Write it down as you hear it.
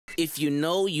If you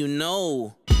know, you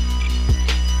know. Yeah.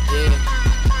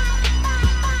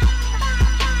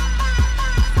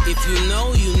 If you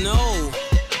know, you know.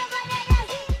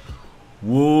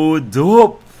 What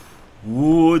up?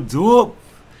 What up?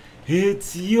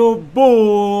 It's your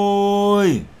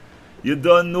boy. You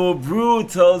don't know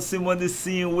Brutalsim on the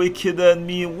scene, wicked and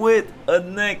me with a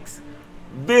next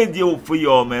video for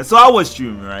y'all, man. So I was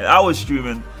streaming, right? I was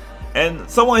streaming, and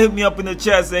someone hit me up in the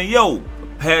chat saying, "Yo,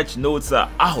 patch notes are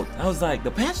out." I was like,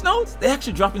 "The patch notes? They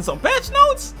actually dropping some patch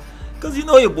notes?" Because you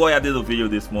know your boy, I did a video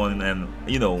this morning, and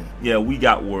you know, yeah, we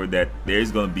got word that there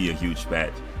is gonna be a huge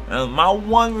patch. And my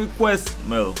one request,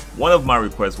 well, one of my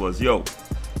requests was, "Yo,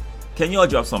 can y'all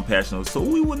drop some patch notes so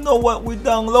we would know what we're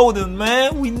downloading,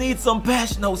 man? We need some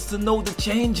patch notes to know the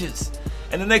changes."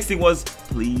 And the next thing was,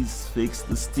 please fix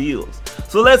the steals.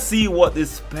 So let's see what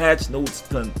this patch notes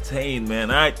contain,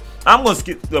 man. Alright, I'm gonna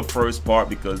skip the first part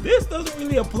because this doesn't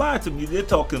really apply to me. They're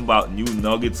talking about new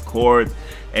nuggets chords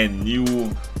and new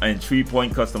and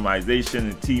 3-point customization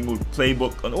and team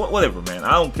playbook and whatever, man.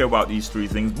 I don't care about these three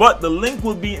things, but the link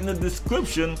will be in the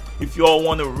description if y'all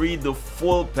want to read the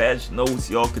full patch notes.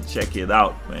 Y'all can check it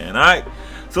out, man. Alright,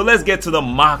 so let's get to the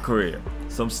mycareer,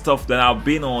 some stuff that I've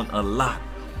been on a lot.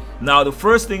 Now, the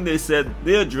first thing they said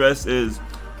they address is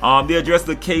they addressed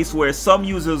the case where some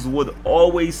users would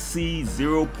always see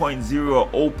 0.0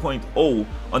 or 0.0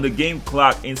 on the game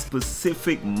clock in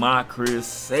specific mycareer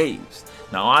saves.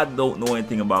 Now, I don't know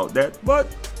anything about that, but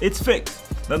it's fixed.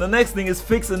 Now, the next thing is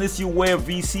fix an issue where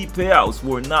VC payouts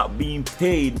were not being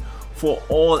paid for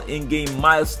all in-game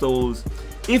milestones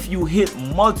if you hit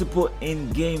multiple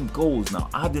in-game goals. Now,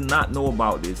 I did not know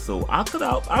about this, so I could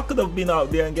have been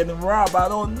out there and getting robbed. I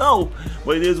don't know,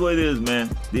 but it is what it is, man.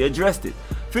 They addressed it.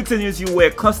 Fix an issue where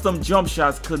custom jump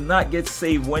shots could not get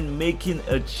saved when making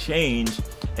a change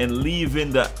and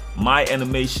leaving the My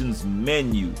Animations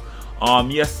menu.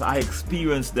 Yes, I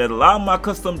experienced that. A lot of my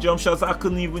custom jump shots I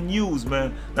couldn't even use,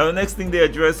 man. Now, the next thing they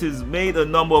address is made a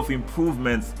number of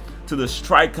improvements to the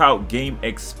strikeout game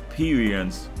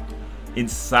experience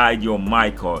inside your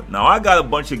mycard. Now, I got a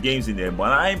bunch of games in there,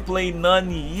 but I ain't played none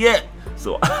yet,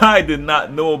 so I did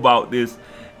not know about this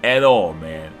at all,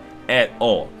 man, at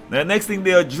all. Now, the next thing,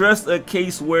 they addressed a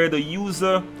case where the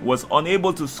user was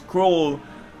unable to scroll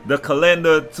the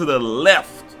calendar to the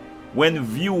left when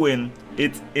viewing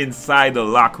it inside the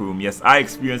locker room. Yes, I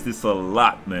experienced this a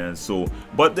lot, man. So,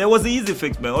 but there was an easy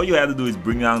fix, man. All you had to do is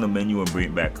bring down the menu and bring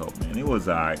it back up, man. It was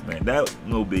alright, man. That was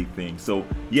no big thing. So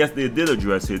yes, they did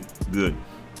address it. Good.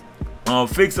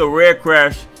 Fix a rare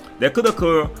crash that could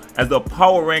occur as the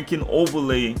power ranking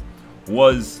overlay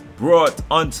was brought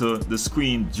onto the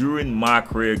screen during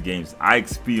mycareer games. I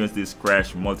experienced this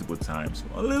crash multiple times.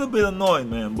 A little bit annoying,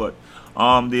 man, but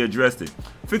they addressed it.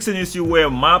 Fix an issue where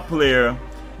my player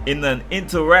in an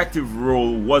interactive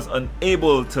role was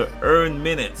unable to earn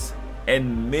minutes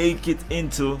and make it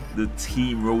into the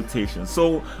team rotation.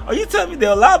 So are you telling me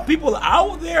there are a lot of people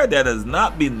out there that has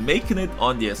not been making it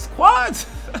on their squads?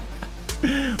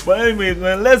 But anyways,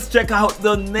 man, let's check out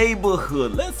the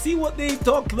neighborhood. Let's see what they're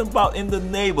talking about in the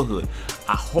neighborhood.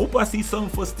 I hope I see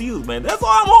something for steals, man. That's all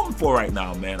I'm hoping for right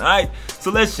now, man. Alright, so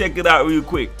let's check it out real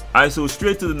quick. Alright, so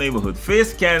straight to the neighborhood.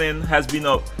 Face scanning has been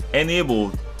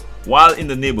enabled while in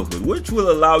the neighborhood, which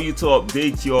will allow you to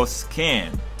update your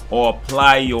scan or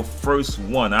apply your first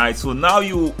one. Alright, so now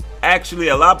you actually,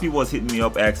 a lot of people was hitting me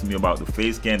up asking me about the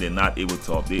face scan. They're not able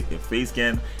to update their face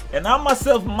scan, and I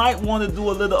myself might want to do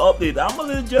a little update. I'm a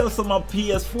little jealous of my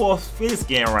PS4 face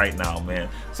scan right now, man,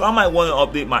 so I might want to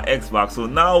update my Xbox. So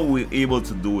now we're able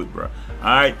to do it, bro.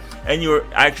 Alright, and you're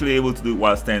actually able to do it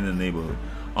while standing in the neighborhood.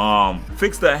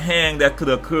 Fix the hang that could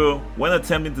occur when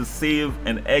attempting to save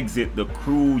and exit the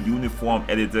crew uniform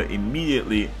editor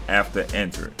immediately after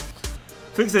entering.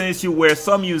 Fix an issue where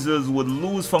some users would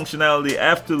lose functionality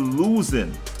after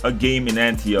losing a game in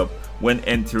Ante-Up when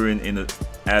entering in it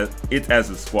as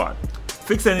a squad.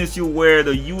 Fix an issue where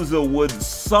the user would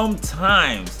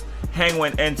sometimes hang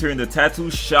when entering the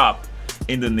tattoo shop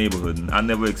in the neighborhood. I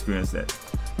never experienced that.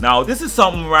 Now, this is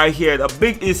something right here, a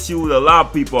big issue with a lot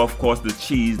of people, of course, the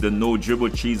cheese, the no dribble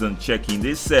cheese on checking.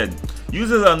 They said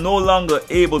users are no longer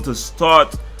able to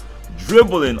start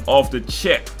dribbling off the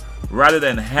check rather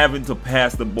than having to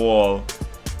pass the ball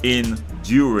in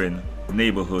during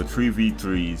neighborhood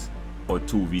 3v3s or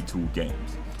 2v2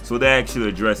 games. So they actually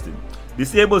addressed it.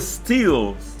 Disable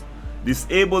steals,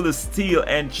 disable the steal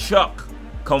and chuck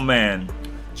command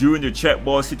during the check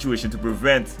ball situation to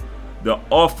prevent the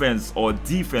offense or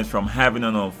defense from having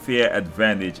an unfair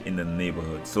advantage in the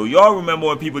neighborhood. So y'all remember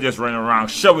when people just running around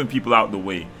shoving people out the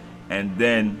way and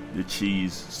then the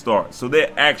cheese starts. So they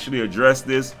actually addressed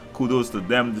this. Kudos to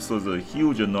them. This was a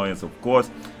huge annoyance, of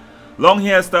course. Long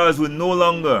hairstyles will no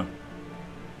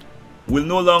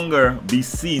longer be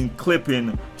seen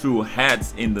clipping through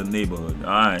hats in the neighborhood.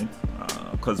 Alright,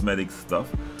 cosmetic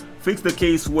stuff. Fix the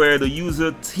case where the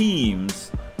user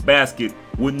team's basket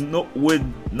would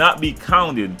not be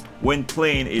counted when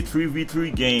playing a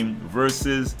 3v3 game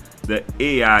versus the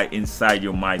AI inside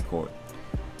your mycourt.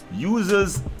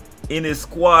 Users in a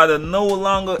squad are no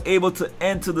longer able to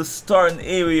enter the starting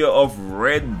area of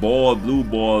red ball, blue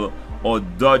ball, or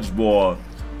dodgeball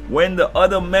when the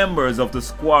other members of the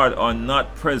squad are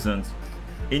not present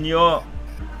in your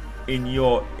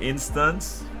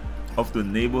instance of the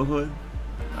neighborhood.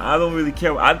 I don't really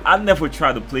care. I never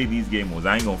try to play these game modes.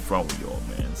 I ain't gonna front with y'all,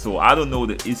 man. So I don't know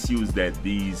the issues that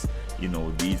these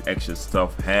extra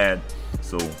stuff had.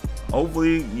 So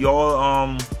hopefully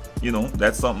y'all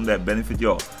that's something that benefit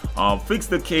y'all.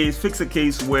 Fix a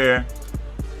case where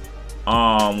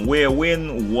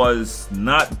win was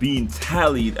not being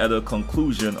tallied at the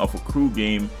conclusion of a crew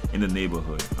game in the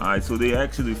neighborhood. Alright, so they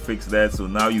actually fixed that, so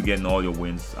now you're getting all your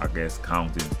wins, I guess,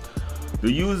 counted.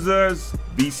 The user's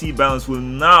VC balance will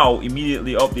now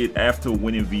immediately update after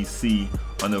winning VC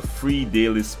on a free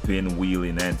daily spin wheel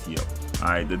in Antioch.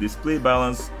 Alright, the display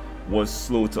balance was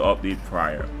slow to update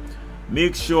prior.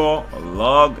 Make sure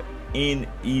log in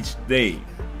each day,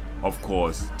 of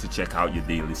course, to check out your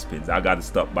daily spins. I gotta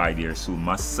stop by there soon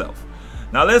myself.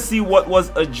 Now let's see what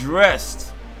was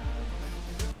addressed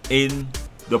in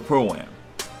the Pro-Am.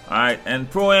 Alright, and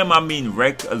Pro-Am I mean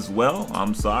Rec as well.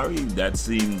 I'm sorry, that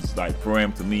seems like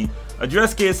Pro-Am to me.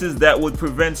 Address cases that would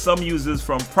prevent some users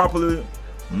from properly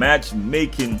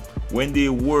matchmaking when they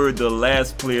were the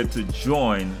last player to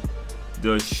join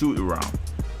the shoot around.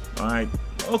 Alright,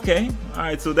 okay,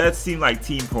 alright, so that seemed like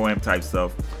Team Pro-Am type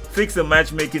stuff. Fix a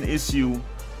matchmaking issue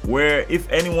where if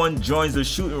anyone joins the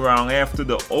shooting round after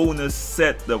the owner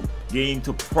set the game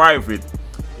to private,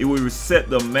 it will reset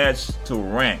the match to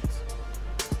ranked.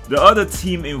 The other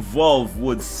team involved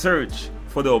would search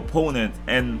for the opponent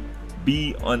and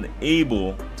be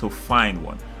unable to find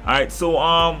one. Alright, so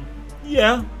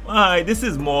yeah, alright, this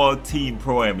is more Team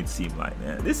Pro-Am, it seemed like,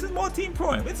 man. This is more Team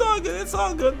Pro-Am. It's all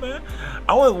good, man.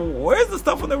 Where's the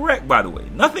stuff on the rec, by the way?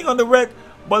 Nothing on the rec.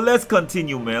 But let's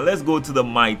continue, man. Let's go to the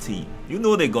My Team. You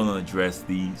know they're gonna address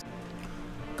these,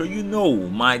 cause you know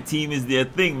My Team is their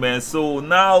thing, man. So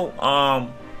now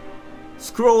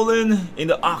scrolling in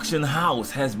the auction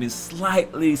house has been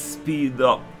slightly speeded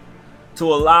up to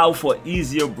allow for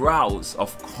easier browse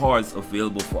of cards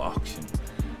available for auction.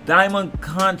 Diamond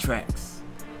contracts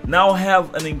now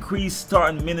have an increased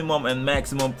starting minimum and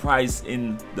maximum price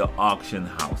in the auction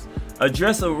house.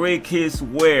 Address a rare case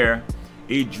where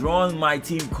a drawn My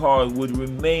Team card would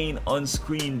remain on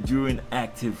screen during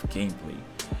active gameplay.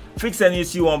 Fix an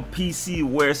issue on PC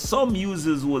where some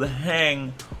users would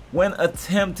hang when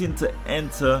attempting to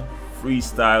enter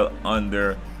freestyle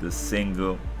under the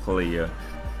single player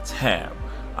tab.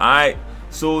 Alright,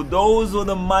 so those are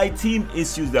the My Team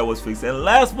issues that was fixed. And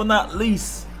last but not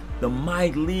least, the My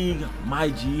League,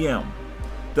 My GM.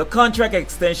 The contract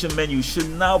extension menu should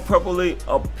now properly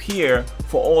appear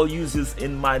for all users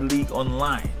in My League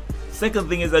Online. Second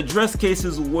thing is address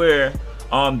cases where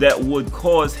that would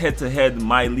cause head-to-head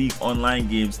My League Online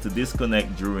games to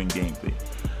disconnect during gameplay.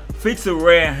 Fix a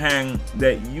rare hang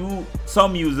that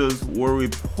some users were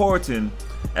reporting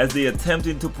as they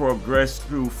attempting to progress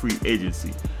through free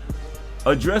agency.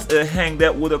 Address a hang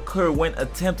that would occur when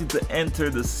attempting to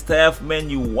enter the staff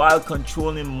menu while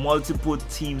controlling multiple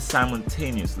teams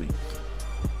simultaneously.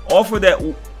 Offer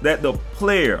that the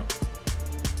player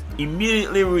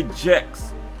immediately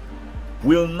rejects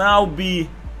will now be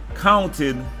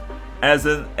counted as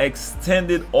an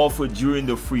extended offer during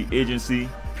the free agency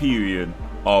period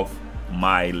of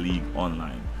My League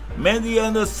Online. Many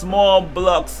other small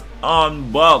bugs,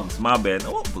 my bad,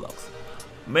 what bugs?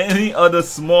 Many other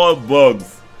small bug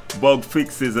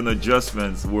fixes and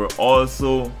adjustments were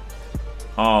also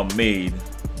made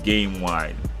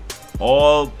game-wide.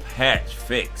 All patch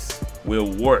fix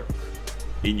will work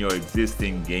in your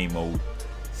existing game mode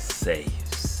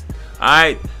saves.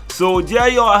 Alright, so there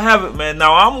y'all have it, man.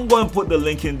 Now I'm going to put the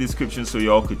link in the description so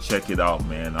y'all could check it out,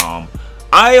 man.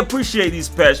 I appreciate these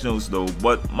patch notes though,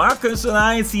 but my concern,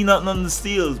 I ain't see nothing on the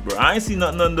steals, bro. I ain't see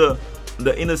nothing on the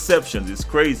interceptions. It's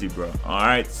crazy, bro.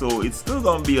 Alright, so it's still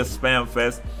gonna be a spam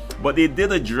fest, but they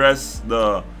did address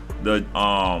the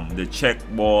check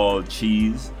ball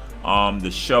cheese,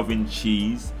 the shoving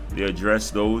cheese. They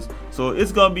addressed those, so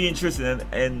it's gonna be interesting.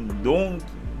 And don't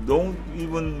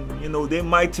even, they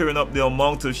might turn up the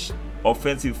amount of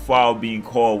offensive foul being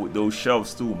called with those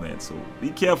shoves too, man. So be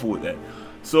careful with that.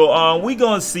 So we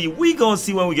gonna see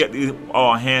when we get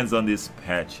our hands on this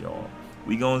patch, y'all.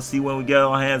 We gonna see when we get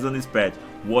our hands on this patch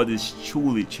what is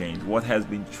truly changed, what has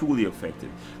been truly affected.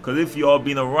 Because if y'all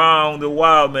been around a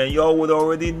while, man, y'all would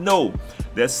already know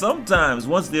that sometimes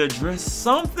once they address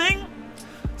something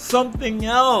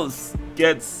else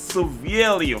gets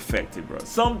severely affected, bro.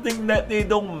 Something that they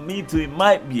don't mean to. It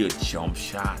might be a jump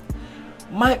shot,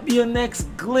 might be a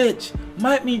next glitch,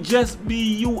 might be just be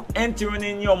you entering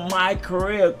in your my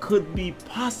career, could be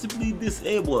possibly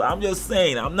disabled. I'm just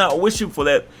saying, I'm not wishing for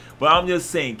that, but I'm just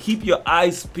saying, keep your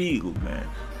eyes peeled, man,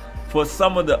 for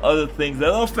some of the other things that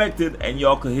are affected, and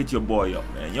y'all could hit your boy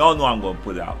up, man. Y'all know I'm gonna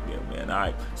put it out there, man. All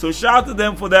right, so shout out to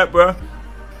them for that, bro.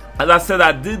 As I said,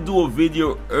 I did do a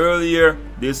video earlier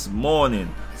this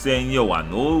morning saying, yo, I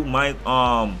know my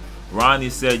Ronnie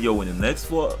said, yo, in the next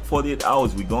 48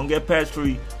 hours we gonna get patch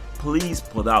 3. Please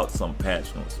put out some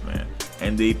patch notes, man.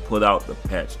 And they put out the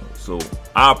patch notes, so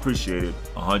I appreciate it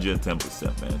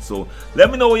 110%, man. So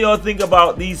let me know what y'all think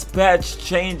about these patch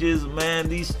changes, man.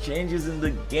 These changes in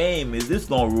the game. Is this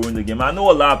gonna ruin the game? I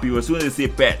know a lot of people, as soon as they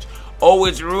say patch, oh,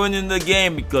 it's ruining the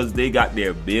game, because they got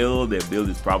their build. Their build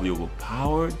is probably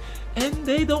overpowered, and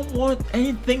they don't want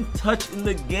anything touched in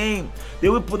the game. They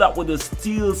will put up with the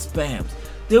steel spams.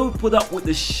 They will put up with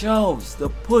the shoves, the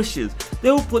pushes. They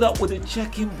will put up with the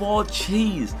checking ball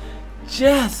cheese.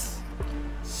 Just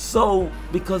so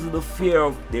because of the fear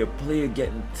of their player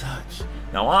getting touched.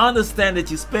 Now, I understand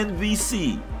that you spend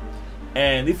VC,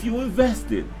 and if you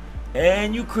invested,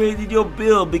 and you created your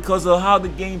build because of how the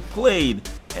game played,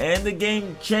 and the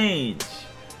game changed,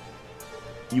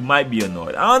 you might be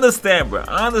annoyed. I understand, bro.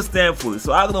 I understand fully,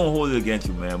 so I don't hold it against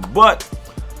you, man. But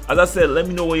as I said, let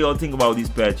me know what y'all think about these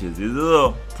patches. Is it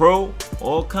a pro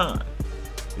or con?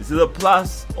 Is it a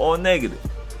plus or negative?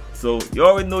 So you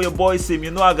already know your boy Sim.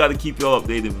 You know I gotta keep y'all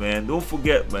updated, man. Don't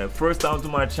forget, man, first time to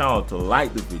my channel, to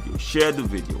like the video, share the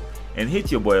video, and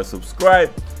hit your boy a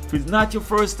subscribe. If it's not your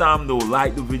first time though,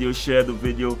 like the video, share the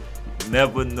video. You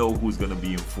never know who's gonna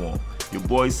be informed. Your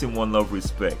boy Sim, one love,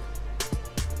 respect.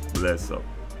 Bless up.